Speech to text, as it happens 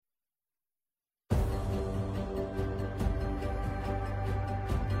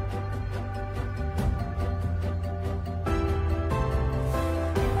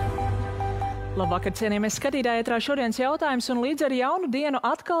Labvakar, cienījamies skatītāji, ētrā šodienas jautājums, un līdz ar jaunu dienu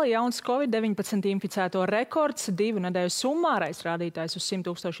atkal jauns Covid-19 inficēto rekords. 2 nedēļu summārais rādītājs uz 100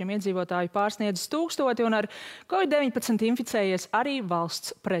 000 iedzīvotāju pārsniedzis 1000, un ar Covid-19 inficējies arī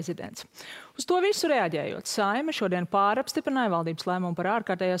valsts prezidents. Uz to visu reaģējot, Saeima šodien pārapstiprināja valdības lēmumu par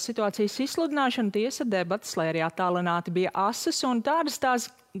ārkārtējās situācijas izsludināšanu. Tiesa debatas, lai arī attālināti, bija asas, un tādas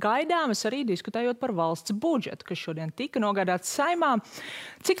tās gaidāmas arī diskutējot par valsts budžetu, kas šodien tika nogādāts Saeimā.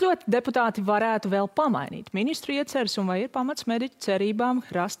 Cik ļoti deputāti varētu vēl pamainīt ministru ieceres, un vai ir pamats mediķu cerībām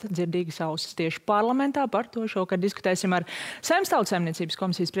rast dzirdīgas ausis tieši parlamentā? Par to šokar diskutēsim ar Saeimas Tautsaimniecības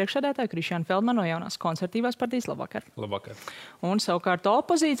komisijas priekšsēdētāju Krišjānu Feldmanu no Jaunās konservatīvās partijas. Labvakar. Labvakar. Un savukārt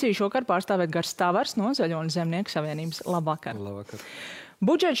opozīciju šokar pārstāvēt Gars Tavars no Zaļo un Zemnieku savienības. Labvakar. Labvakar.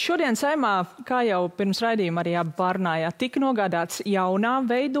 Budžets šodien Saeimā, kā jau pirms raidījuma arī pārnājāt, tika nogādāts jaunā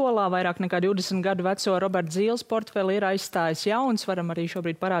veidolā. Vairāk nekā 20 gadu veco Roberta Zīles portfeli ir aizstājis jauns. Varam arī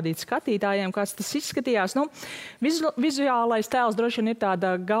šobrīd parādīt skatītājiem, kāds tas izskatījās. Nu, vizuālais tēls droši vien ir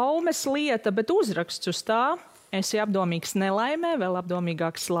tāda gaumes lieta, bet uzraksts uz tā: esi apdomīgs nelaimē, vēl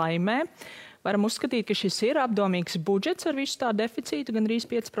apdomīgāks laimē. Varam uzskatīt, ka šis ir apdomīgs budžets ar visu tā deficītu, gandrīz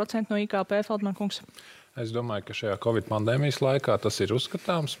 5% no IKP, Feldman kungs. Es domāju, ka šajā Covid pandēmijas laikā tas ir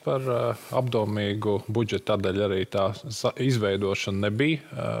uzskatāms par apdomīgu budžetu. Tādēļ arī tā izveidošana nebija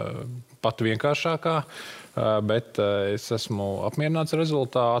pat vienkāršākā, bet es esmu apmierināts ar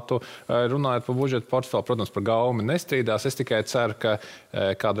rezultātu. Runājot par budžetu portfeli, protams, par gaumi nestrīdās. Es tikai ceru, ka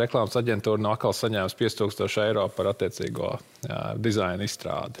kāda reklāmas aģentūra no atkal saņēmis 5000 eiro par attiecīgo dizaina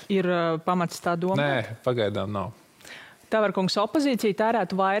izstrādi. Ir pamats tā domāt? Nē, pagaidām nav. Tavarkungs, opozīcija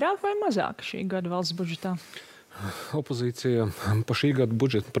tērētu vairāk vai mazāk šī gada valsts budžetā? Opozīcija par šī gada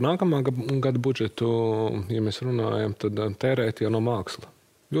budžetu, par nākamā gada budžetu, ja mēs runājam, tad tērēt jau no māksla.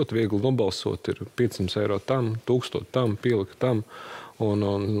 Ļoti viegli nobalsot, ir 500 eiro tam, 1000 tam, pielikt tam.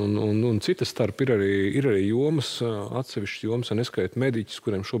 Un citas starp ir arī jomas, atsevišķas jomas, un neskait mediķis,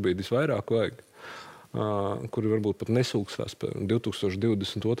 kuriem šobrīd visvairāk vajag, kuri varbūt pat nesūkstās par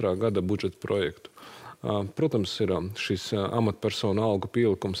 2022. Gada budžeta projektu. Protams, ir šis amatpersonu algu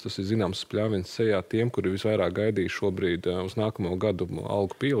pielikums, tas ir zināms spļāviens sejā tiem, kuri visvairāk gaidīja šobrīd uz nākamo gadu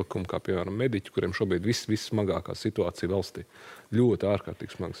algu pielikumu, kā piemēram mediķi, kuriem šobrīd vissmagākā situācija valstī. Ļoti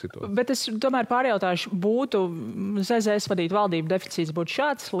ārkārtīgi smaga situācija. Bet es tomēr pārjautāšu, būtu ZZS vadīt valdību deficīts būtu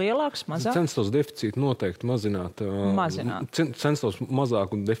šāds, lielāks, mazāks? Censtos deficītu noteikti mazināt. Censtos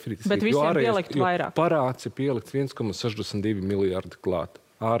mazāku deficītu. Bet visiem pielikt vairāk? Parāds ir pielikt 1,62 miljārdi klāt.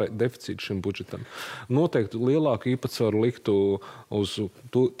 Deficīts šim budžetam. Noteikti lielāku īpatsvaru liktu uz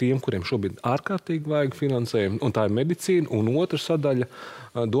tiem, kuriem šobrīd ārkārtīgi vajag finansējumu, un tā ir medicīna, un otra sadaļa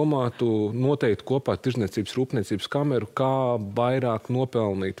domātu noteikti kopā ar Tirzniecības rūpniecības kameru, kā vairāk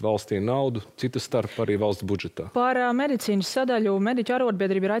nopelnīt valstī naudu, citas starp arī valsts budžetā. Par medicīnas sadaļu mediķu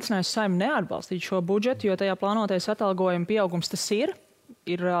arotbiedrība ir aicinājusi Saeimu neatbalstīt šo budžetu, jo tajā plānotais atalgojuma pieaugums tas ir.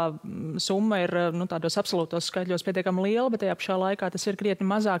 Summa ir tādos absolūtos skaitļos pietiekami liela, bet tajā pašā laikā tas ir krietni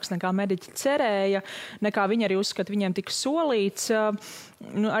mazāks nekā mediķi cerēja, nekā viņi arī uzskata, viņiem tika solīts.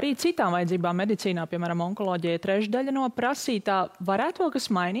 Arī citām vajadzībām medicīnā, piemēram, onkoloģija, trešdaļa no prasītā. Varētu vēl kas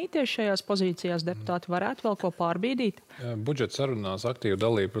mainīties šajās pozīcijās? Deputāti varētu vēl ko pārbīdīt? Budžeta sarunās aktīvu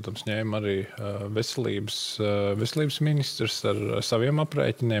dalību, protams, ņēma arī veselības ministrs ar saviem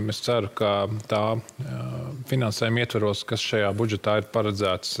aprēķiniem. Es ceru, ka tā finansējuma ietveros, kas šajā budžetā ir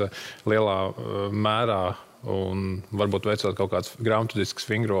paredzēts lielā mērā un varbūt veicot kaut kāds grāmatvedisks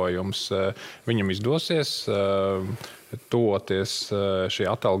vingrojums, viņam izdosies toties šī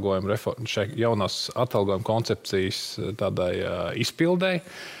atalgojuma šai jaunās atalgojuma koncepcijas tādai izpildēji.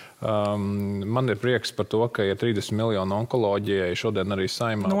 Man ir prieks par to, ka 30 miljonu onkoloģijai šodien arī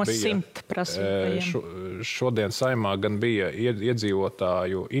Saeimā no bija. 100 prasītajiem. Šodien Saeimā gan bija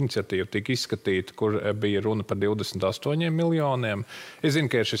iedzīvotāju iniciatīva tika izskatīta, kur bija runa par 28 miljoniem. Es zinu,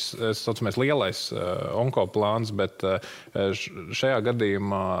 ka ir šis saucamais lielais onkoplāns, bet šajā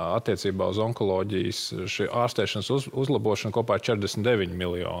gadījumā attiecībā uz onkoloģijas šī ārstēšanas uzlabošana kopā ir 49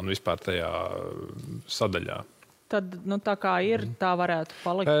 miljoni vispār tajā sadaļā. Tad, tā kā ir, tā varētu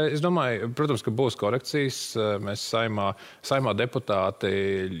palikt. Es domāju, protams, ka būs korekcijas. Mēs Saeimā deputāti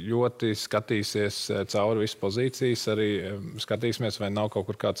ļoti skatīsies cauri visu pozīcijas. Arī skatīsimies, vai nav kaut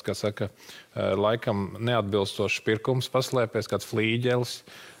kur kāds, kā saka, laikam neatbilstošs pirkums paslēpies, kāds flīģelis.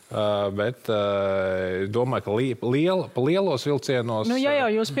 bet domāju, ka pa lielos vilcienos ja jau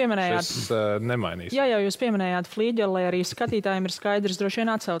jūs pieminējāt, šis nemainīs. Ja jau jūs pieminējāt Flīģeli, lai arī skatītājiem ir skaidrs, droši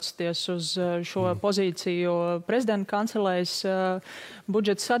vien atsaucaties uz šo pozīciju prezidenta kancelējas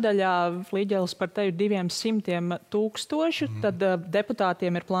budžeta sadaļā. Flīģelis par teju 200 000, tad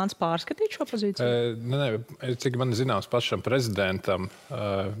deputātiem ir plāns pārskatīt šo pozīciju? Cik man zināms, pašam prezidentam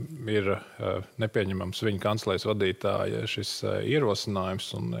ir nepieņemams viņa kancelējas vadītāja šis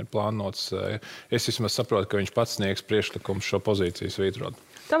ierosinājums un ir plānots. Es vismaz saprotu, ka viņš pats sniegs priekšlikumu šo pozīciju svītrot.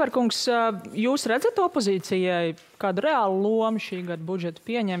 Tavarkungs, jūs redzat opozīcijai kādu reālu lomu šī gada budžeta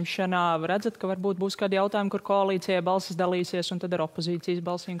pieņemšanā? Redzat, ka varbūt būs kādi jautājumi, kur koalīcijai balsis dalīsies un tad ar opozīcijas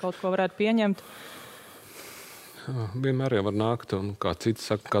balsīm kaut ko varētu pieņemt? Vienmēr jau var nākt, un kā citi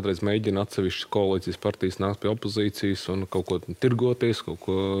saka, kādreiz mēģina atsevišķas koalīcijas partijas nākt pie opozīcijas un kaut ko tirgoties, kaut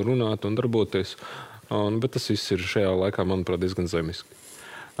ko runāt un darboties. Bet tas viss ir šajā laikā, manuprāt, diezgan zemiski.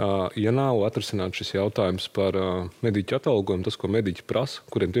 Ja nav atrisināts šis jautājums par mediķu atalgojumu, tas, ko mediķi prasa,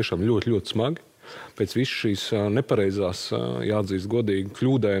 kuriem tiešām ļoti, ļoti smagi, pēc visas šīs nepareizās, jāatzīst godīgi,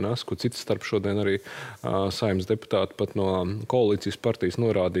 kļūdainās, ko cits starp šodien arī Saeimas deputāti pat no koalīcijas partijas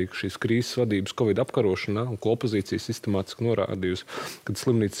norādīja, ka šīs krīzes vadības Covid apkarošanā, un ko opozīcija sistemātiski norādījusi, kad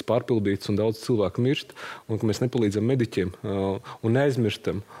slimnīcas pārpildītas un daudz cilvēku mirst, un ka mēs nepalīdzam mediķiem un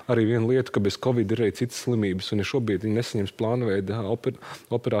neaizmirstam arī vienu lietu, ka bez Covid ir arī citas slimības, un ja šobrīd viņi nesaņems plānveida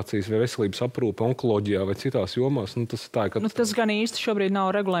operācijas vai veselības aprūpe onkoloģijā vai citās jomās, tas tā ir, ka... Tas gan īsti šobrīd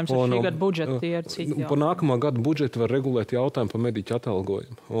nav regulējums ar šī gada budžeti. Par nākamā gada budžetu var regulēt jautājumu par mediķu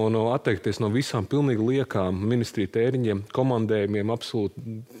atalgojumu. Un atteikties no visām pilnīgi liekām ministriju tēriņiem, komandējumiem,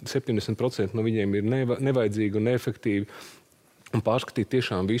 absolūti 70% no viņiem ir nevajadzīgi un neefektīvi. Un pārskatīt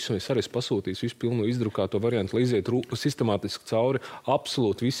tiešām visu, es arī pasūtīju visu pilnu izdrukāto variantu, lai iziet sistemātiski cauri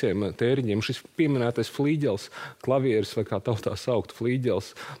absolūti visiem tēriņiem. Šis pieminētais Flīģelis, klavieris vai kā tautā saukt Flīģelis,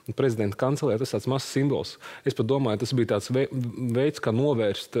 prezidenta kancelē, tas tāds mazs simbols. Es pat domāju, tas bija tāds veids, kā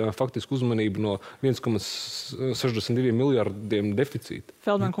novērst faktiski uzmanību no 1,62 miljardiem deficīta.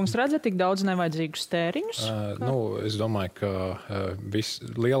 Feldman kungs, redzat tik daudz nevajadzīgus tēriņus? Es domāju, ka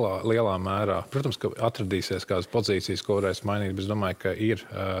lielā mērā, protams, ka atradīsies kādas pozīcijas, ko varēs mainīt. Es domāju, ka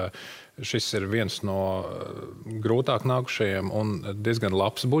šis ir viens no grūtāk nākušajiem un diezgan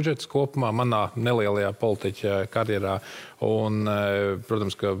labs budžets kopumā manā nelielajā politiķa karjerā. Un,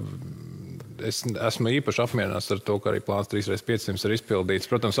 protams, ka es esmu īpaši apmierināts ar to, ka arī plāns 3x500 ir izpildīts.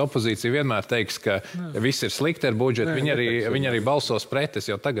 Protams, opozīcija vienmēr teiks, ka viss ir slikti ar budžetu. Viņi arī balsos pret. Es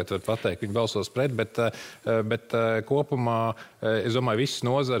jau tagad varu pateikt, viņi balsos pret, bet kopumā, es domāju, visas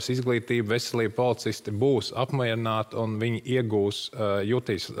nozars, izglītība, veselība, policisti būs apmierināti un viņi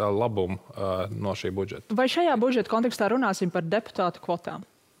jutīs labumu no šī budžeta. Vai šajā budžeta kontekstā runāsim par deputātu kvotām?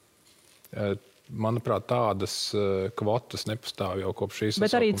 Manuprāt, tādas kvotas nepastāv jau kopš šīs.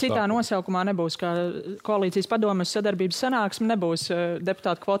 Bet arī citā nosaukumā nebūs, kā koalīcijas padomes sadarbības sanāksme, nebūs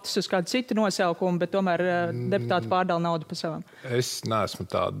deputātu kvotas uz kādu citu nosaukumu, bet tomēr deputāti pārdala naudu pa savam. Es neesmu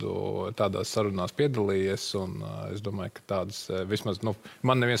tādās sarunās piedalījies, un es domāju, ka tādas vismaz,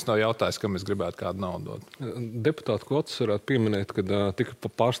 man neviens nav jautājis, kam es gribētu kādu naudu dot. Deputātu kvotas varētu pieminēt, kad tika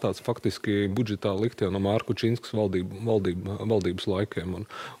pārstāts faktiski budžetā likt jau no Mārku Činskas valdības laikiem.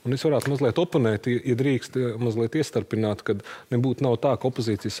 Un es varētu mazliet oponēt, ja drīkst mazliet iestarpināt, kad nebūtu nav tā, ka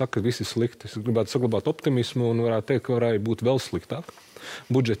opozīcija saka, ka viss ir slikti. Es gribētu saglabāt optimismu un varētu teikt, ka varētu būt vēl sliktāk.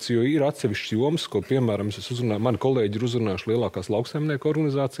 Budžets, jo ir atsevišķas jomas, ko, piemēram, mani kolēģi ir uzrunājuši lielākās lauksaimnieku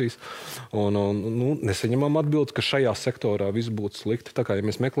organizācijas, un nesaņemam atbildi, ka šajā sektorā viss būtu slikti. Tā kā, ja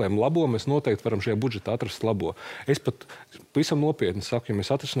mēs meklējam labo, mēs noteikti varam šajā budžetā atrast labo. Es pat visam nopietni saku, ja mēs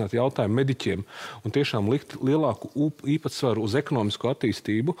atrisinātu jautājumu mediķiem un tiešām likt lielāku īpatsvaru uz ekonomisko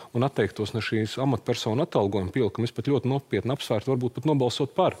attīstību un atteiktos no šīs amatpersonu atalgojuma pielikumu, es pat ļoti nopietni apsvērtu, varbūt pat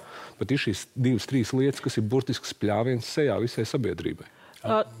nobalsot par. Bet ir šīs 2-3 lietas, kas ir burtisks spļāviens sejā visai sabiedrībai.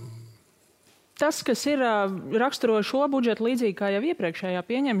 Tas, kas ir raksturo šo budžetu līdzīgi kā jau iepriekšējā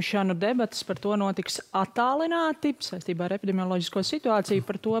pieņemšanu, debatas par to notiks attālināti saistībā ar epidemioloģisko situāciju.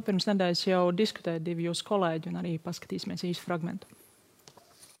 Par to pirms nedēļas jau diskutēja divi jūsu kolēģi un arī paskatīsimies īsu fragmentu.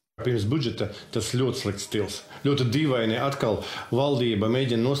 Pirms budžeta tas ļoti slikts stils. Ļoti dīvaini atkal valdība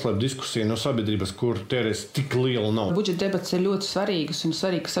mēģina noslēpt diskusiju no sabiedrības, kur tērēs tik liela nav. Budžeta debats ir ļoti svarīgas un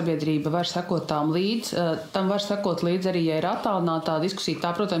svarīgi, ka sabiedrība var sekot tām līdz. Tam var sekot līdz arī, ja ir attālinātā diskusija.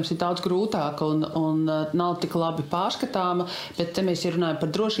 Tā, protams, ir daudz grūtāka un nav tik labi pārskatāma, bet te mēs runājam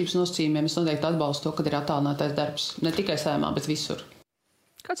par drošības nosacījumiem. Es noteikti atbalstu to, kad ir attālinātais darbs. Ne tikai Saeimā, bet visur.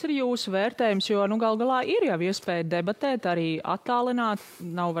 Kāds ir jūsu vērtējums, jo gal galā ir jau iespēja debatēt, arī attālināt,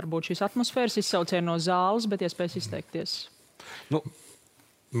 nav varbūt šīs atmosfēras izsaucieni no zāles, bet iespējas izteikties?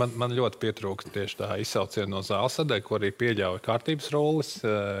 Man ļoti pietrūkst tieši tā izsauciena no zāles sadaļa, ko arī pieļauj kārtības roles,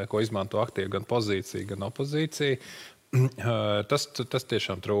 ko izmanto aktīvi gan pozīcija, gan opozīcija. Tas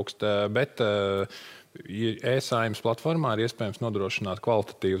tiešām trūkst, bet E-Saeimas platformā ir iespējams nodrošināt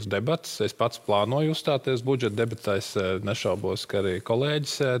kvalitatīvas debatas. Es pats plānoju uzstāties budžeta debatēs, nešaubos, ka arī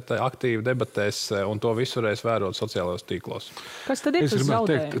kolēģis aktīvi debatēs, un to visu varēs vērot sociālajos tīklos. Kas tad ir tas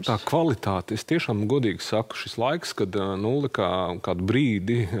zaudējums? Teikt, tā kvalitāte, es tiešām godīgi saku, šis laiks, kad kādu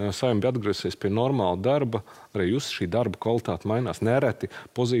brīdi Saeima bija atgriezies pie normāla darba, arī šī darba kvalitāte mainās. Nereti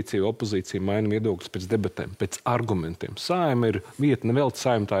pozīcija, opozīcija maina viedokļus pēc debatēm, pēc argumentiem. Saeima ir vieta, nevelti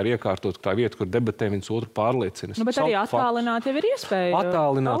Saeima tā ir iekārtot, tā vieta, kur debatē viens otru pārliecina. Bet arī attālināt jau ir iespēja.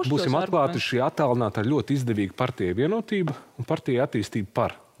 Attālināt, būsim atklāti, šī attālināta ir ļoti izdevīga partija vienotība un partija attīstība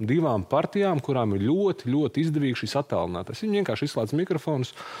par divām partijām, kurām ir ļoti, ļoti izdevīgi šis attālinātais. Viņi vienkārši izslēdz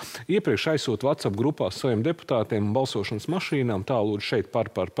mikrofonus, iepriekš aizsūt WhatsApp grupās saviem deputātiem un balsošanas mašīnām, tā lūdzu šeit par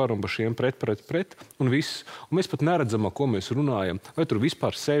un par šiem pret, un viss. Un mēs pat neredzam, ko mēs runājam. Vai tur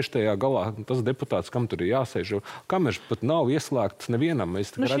vispār sēž tajā galā tas deputāts, kam tur ir jāsēž. Kameras pat nav ieslēgts nevienam.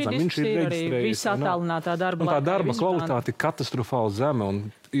 Mēs redzam, viņš ir reģistrējies. Visa attālinātā darba laikā. Tā darba kvalitāte ir katastrofāli zema,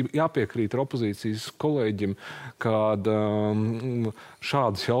 un jāpiekrīt ar opozīcijas kolēģim, kad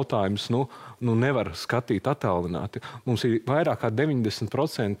šādus jautājumus nevar skatīt attālināti. Mums ir vairāk kā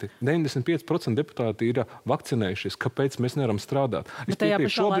 95% deputāti ir vakcinējušies. Kāpēc mēs nevaram strādāt? Bet tajā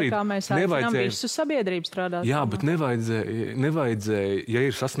pašā laikā mēs aicinām visu sabiedrību strādāt. Jā, bet nevajadzēja, ja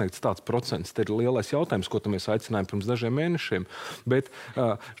ir sasniegts tāds procents, te ir lielais jautājums, ko mēs aicinājām pirms dažiem mēnešiem, bet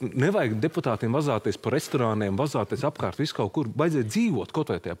nevajag deputātiem vazāties pa restorāniem, vazāties apkārt visu kaut kur. Vajadzēja dzīvot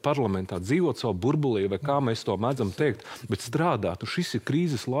kaut vai tajā parlamentā, dzīvot savu burbulī, vai kā mēs to mēdzam teikt, bet strādāt. Šis ir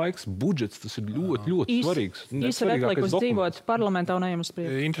krīzes laiks, budžets, tas ir ļoti, ļoti svarīgs. Īsa replikus dzīvot parlamentā un ejam uz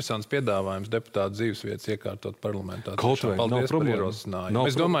priekšu. Interesants piedāvājums deputātu dzīvesvietas iekārtot parlamentā. Kaut vai, paldies par ierosinājumu.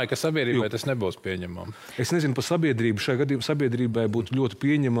 Es domāju, ka sabiedrībai tas nebūs pieņemami. Es nezinu par sabiedrību. Šajā gadījumā sabiedrībai būtu ļoti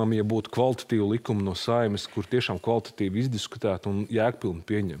pieņemami, ja būtu kvalitatīvi likumi no Saeimas, kur tiešām kvalitatīvi izdiskutēt un jēgpilni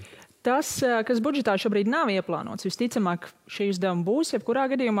pieņemt. Tas, kas budžetā šobrīd nav ieplānots, visticamāk šī izdevuma būs, jebkurā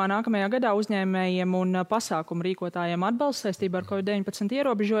gadījumā nākamajā gadā uzņēmējiem un pasākumu rīkotājiem atbalsts saistībā ar COVID-19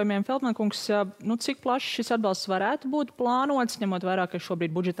 ierobežojumiem. Feldmankungs, cik plašs šis atbalsts varētu būt plānots, ņemot vērā, ka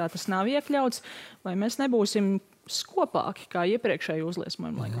šobrīd budžetā tas nav iekļauts, vai mēs nebūsim skopāki kā iepriekšēju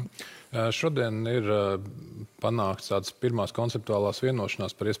uzliesmojumu laikā? Šodien ir panākts tādas pirmās konceptuālās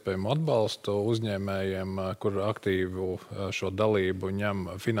vienošanās par iespējamu atbalstu uzņēmējiem, kur aktīvu šo dalību ņem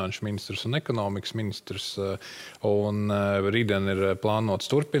finanšu ministrs un ekonomikas ministrs. Un rītdien ir plānots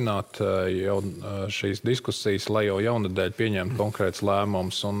turpināt jau šīs diskusijas, lai jau jaunadēļ pieņemtu konkrēts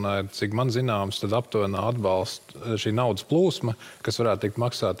lēmums. Un cik man zināms, tad aptuvenā atbalsta šī naudas plūsma, kas varētu tikt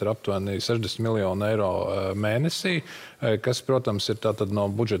maksāt, ir aptuveni 60 miljonu eiro mēnesī, kas, protams, ir tātad no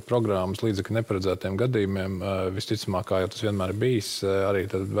budžeta programmas līdzekļu neparedzētiem gadījumiem, visticamāk, kā jau tas vienmēr bijis, arī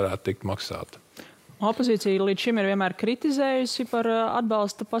tad varētu tikt maksāta. Opozīcija līdz šim ir vienmēr kritizējusi par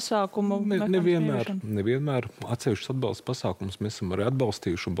atbalsta pasākumu. Nevienmēr atsevišķus atbalsta pasākumus mēs esam arī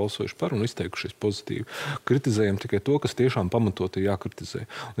atbalstījuši un balsojuši par un izteikušies pozitīvi. Kritizējam tikai to, kas tiešām pamatoti jākritizē.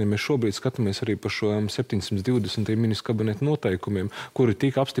 Un ja mēs šobrīd skatāmies arī par šo 720. ministru kabineta noteikumiem, kuri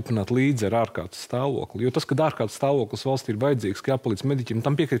tika apstiprināti līdzi ar ārkārtas stāvokli. Jo tas, kad ārkārtas stāvoklis valstī ir vajadzīgs, ka jāpalīdz mediķiem,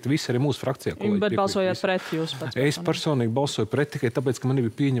 tam piekrita visi arī mūsu frakcijā. Bet balsojāt pret jūs pats? Es personīgi balsoju pret tikai tāpēc, ka man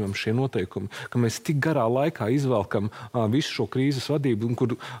nebija pieņemami šie noteikumi, ka mēs tik garā laikā izvelkam visu šo krīzes vadību, un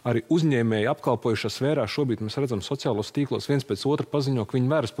kur arī uzņēmēji apkalpojušās sfērā šobrīd mēs redzam sociālos tīklos viens pēc otra paziņo, ka viņi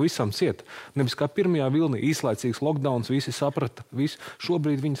vēras pavisam ciet. Nevis kā pirmajā vilnī īslaicīgs lockdowns, visi saprata, visu.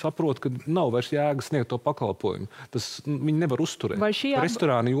 Šobrīd viņi saprot, ka nav vairs jēga sniegt to pakalpojumu. Viņi nevar uzturēt.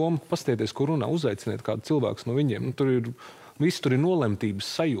 Restorāna joma, pastieties, kur runā, uzaiciniet kādu cilvēku no viņiem. Tur ir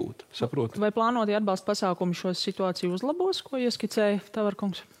nolemtības sajūta, saprot? Vai plānotie atbalsta pasākumi šo situāciju uzlabos, ko ieskicēja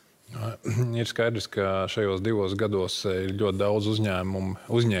Tavarkungs? Ir skaidrs, ka šajos 2 gados ir ļoti daudz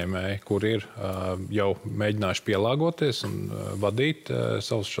uzņēmēji, kuri ir jau mēģinājuši pielāgoties un vadīt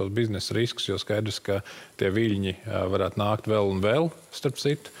savus šos biznesa riskus, jo skaidrs, ka tie viļņi varētu nākt vēl un vēl, starp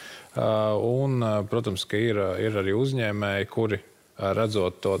citu. Un, protams, ka ir arī uzņēmēji, kuri,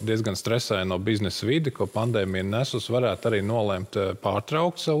 redzot to diezgan stresaino biznesa vidi, ko pandēmija nesus, varētu arī nolemt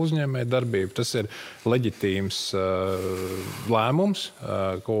pārtraukt savu uzņēmēju darbību. Tas ir leģitīms lēmums,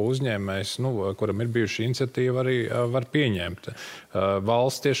 ko uzņēmējs, kuram ir bijuši iniciatīva, arī var pieņemt.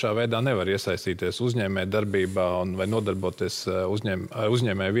 Valsts tiešā veidā nevar iesaistīties uzņēmēju darbībā vai nodarboties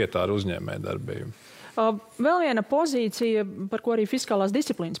uzņēmēju vietā ar uzņēmēju darbību. Vēl viena pozīcija, par ko arī Fiskālās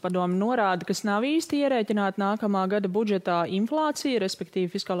disciplīnas padome norāda, kas nav īsti ierēķināta nākamā gada budžetā inflācija,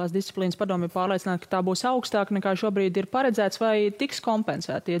 respektīvi Fiskālās disciplīnas padome ir pārliecināta, ka tā būs augstāka nekā šobrīd ir paredzēts, vai tiks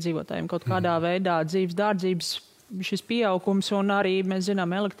kompensēti iedzīvotājiem kaut kādā veidā dzīves dārdzības šis pieaugums un arī, mēs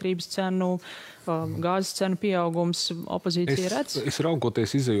zinām, elektrības cenu, gāzes cenu pieaugums opozīcija redz? Es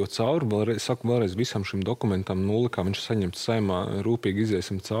raugoties izejot cauri, saku vēlreiz visam šim dokumentam nulli, kā viņš saņemts saimā, rūpīgi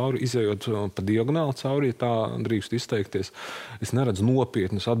iziesim cauri, izejot pa diagonāli cauri, ja tā drīkst izteikties. Es neredzu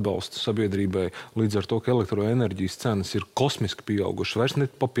nopietnus atbalstu sabiedrībai līdz ar to, ka elektroenerģijas cenas ir kosmiski pieaugušas, vairs ne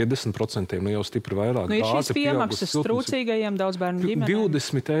pa 50%, nu jau stipri vairāk. Nu, ir šīs piemaksas trūcīgajiem daudzbērnu ģimenēm?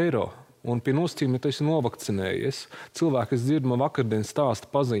 20 eiro. Un pie nosacījuma, ja tu esi novakcinējies, cilvēki, kas dzird man vakardien stāsta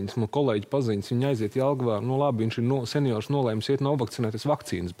paziņas, man kolēģi paziņas, viņi aiziet Jelgavā, nu labi, viņš ir seniors nolēmis iet novakcinēties,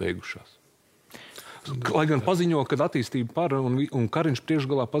 vakcīnas beigušās. Lai gan paziņo, ka attīstība par un Kariņš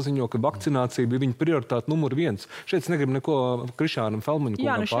priekšgalā paziņo, ka vakcinācija bija viņa prioritāte numur 1. Šeit es negribu neko Krišānam Felmaņu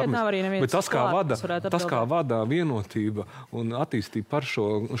kungam pārmest. Bet tas, kā vada vienotība un attīstība par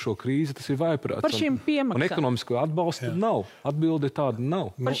šo krīzi, tas ir vājprāts. Par šīm piemaksām. Un ekonomisko atbalstu nav. Atbilde tāda nav.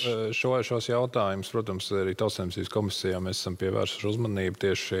 Šos jautājumus, protams, arī Tautsaimniecības komisijā mēs esam pievērsuši uzmanību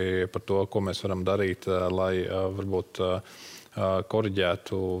tieši par to, ko mēs varam darīt, lai varbūt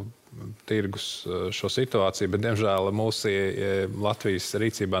koriģētu tirgus šo situāciju, bet, diemžēl, mūsu Latvijas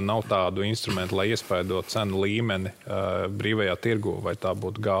rīcībā nav tādu instrumentu, lai iespaidotu cenu līmeni brīvajā tirgu, vai tā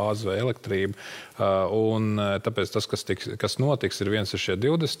būtu gāze vai elektrība. Un tāpēc tas, kas notiks, ir viens ir šie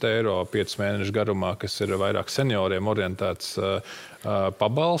 20 eiro 5 mēnešu garumā, kas ir vairāk senioriem orientēts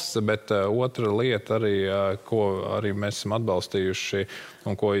pabalsts, bet otra lieta arī, ko arī mēs esam atbalstījuši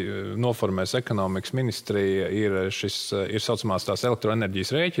un ko noformēs ekonomikas ministrija, ir saucamās tās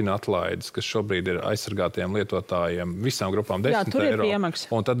elektroenerģijas rēķina atlaides, kas šobrīd ir aizsargātiem lietotājiem visām grupām 10 eiro.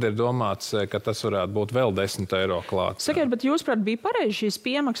 Un tad ir domāts, ka tas varētu būt vēl 10 eiro klāt. Sakiet, bet jūs, prāt, bija pareizi šīs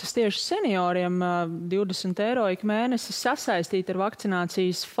piemaksas tieši senioriem 20 eiro ik mēnesi sasaistīt ar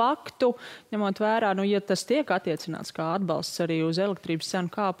vakcinācijas faktu, ņemot vērā, ja tas tiek attiecināts kā atbalsts arī uz elektrības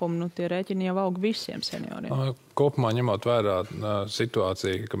cenu kāpumu, tie rēķini jau aug visiem senioriem. Kopumā ņemot vērā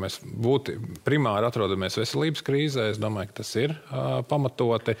situāciju, ka mēs primāri atrodamies veselības krīzē, es domāju, ka tas ir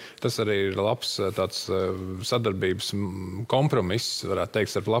pamatoti. Tas arī ir labs tāds sadarbības kompromiss, varētu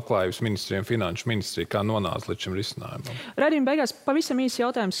teikt, ar Labklājības ministriju un Finanšu ministriju, kā nonāca līdz šim risinājumam. Raidījuma beigās pavisam īsi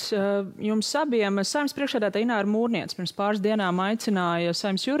jautājums jums abiem. Saimnes priekšsēdētāja Ināra Mūrniece pirms pāris dienām aicināja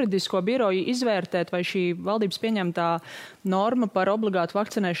Saimnes juridisko biroju izvērtēt, vai šī valdības pieņemtā norma par obligātu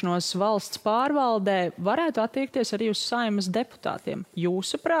vakcinēšanos valsts pārvaldē varētu attiekties arī uz Saeimas deputātiem.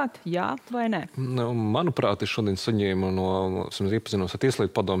 Jūsuprāt, jā vai nē? Manuprāt, es šodien saņēmu iepazinos ar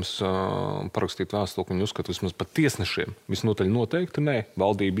Tieslietu padomes parakstīt vēstuli, ka viņi uzskata vismaz par tiesnešiem. Visnotaļ noteikti nē.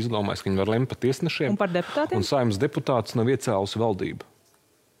 Valdība izdomājas, ka viņi var lemt par tiesnešiem. Un par deputātiem? Un Saeimas deputāts nav iecēlusi valdību.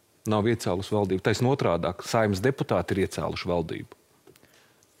 Taisn otrādāk. Saeimas deputāti ir iecēluši valdību.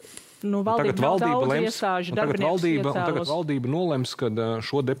 Tagad valdība nolems, ka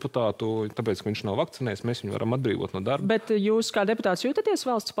šo deputātu, tāpēc, ka viņš nav vakcinējis, mēs viņu varam atbrīvot no darba. Bet jūs kā deputāts jūtaties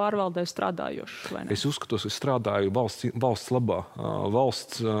valsts pārvaldē strādājoši, vai ne? Es uzskatos, es strādāju valsts labā.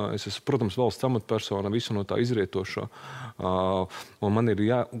 Es esmu, protams, valsts amatpersona, visu no tā izrietošo. Un man ir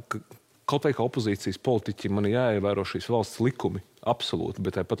kaut vai kā opozīcijas politiķi, man ir jāievēro šīs valsts likumi. Absolūti,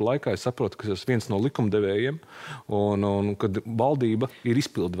 bet tāpat laikā es saprotu, ka es esmu viens no likumdevējiem un kad valdība ir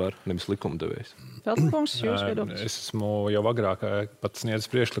izpildvara, nevis likumdevējs. Veltenkungs, jūs viedoklis? Es esmu jau agrāk pat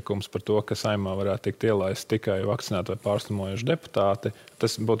sniedzis priekšlikums par to, ka Saeimā varētu tikt ielaist tikai vakcinēti vai pārslimojuši deputāti.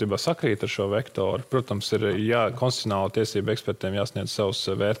 Tas būtībā sakrīt ar šo vektoru. Protams, ir konstitucionāla tiesība ekspertiem jāsniedz savus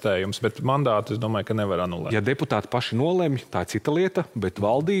vērtējumus, bet mandātu, es domāju, ka nevar anulēt. Ja deputāti paši nolemj, tā ir cita lieta, bet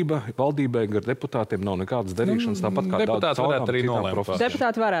valdībai ar deputātiem nav nekādas darīšanas, tāpat kā deputāti varētu arī nolēmt.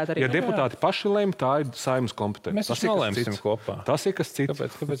 Deputāti varētu arī. Ja deputāti paši lemj, tā ir Saeimas kompetence. Mēs taču nolēmsim kopā. Tas ir kas cits.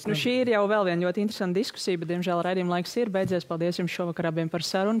 Kāpēc šī ir jau vēl viena ļoti interesanta diskusija, bet, diemžēl, raidījuma laiks ir beidzies. Paldies jums šovakar abiem par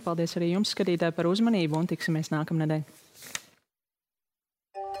sarunu. Paldies arī jums, skatītāji, par uzmanību un tiksimies nākamnedēļ.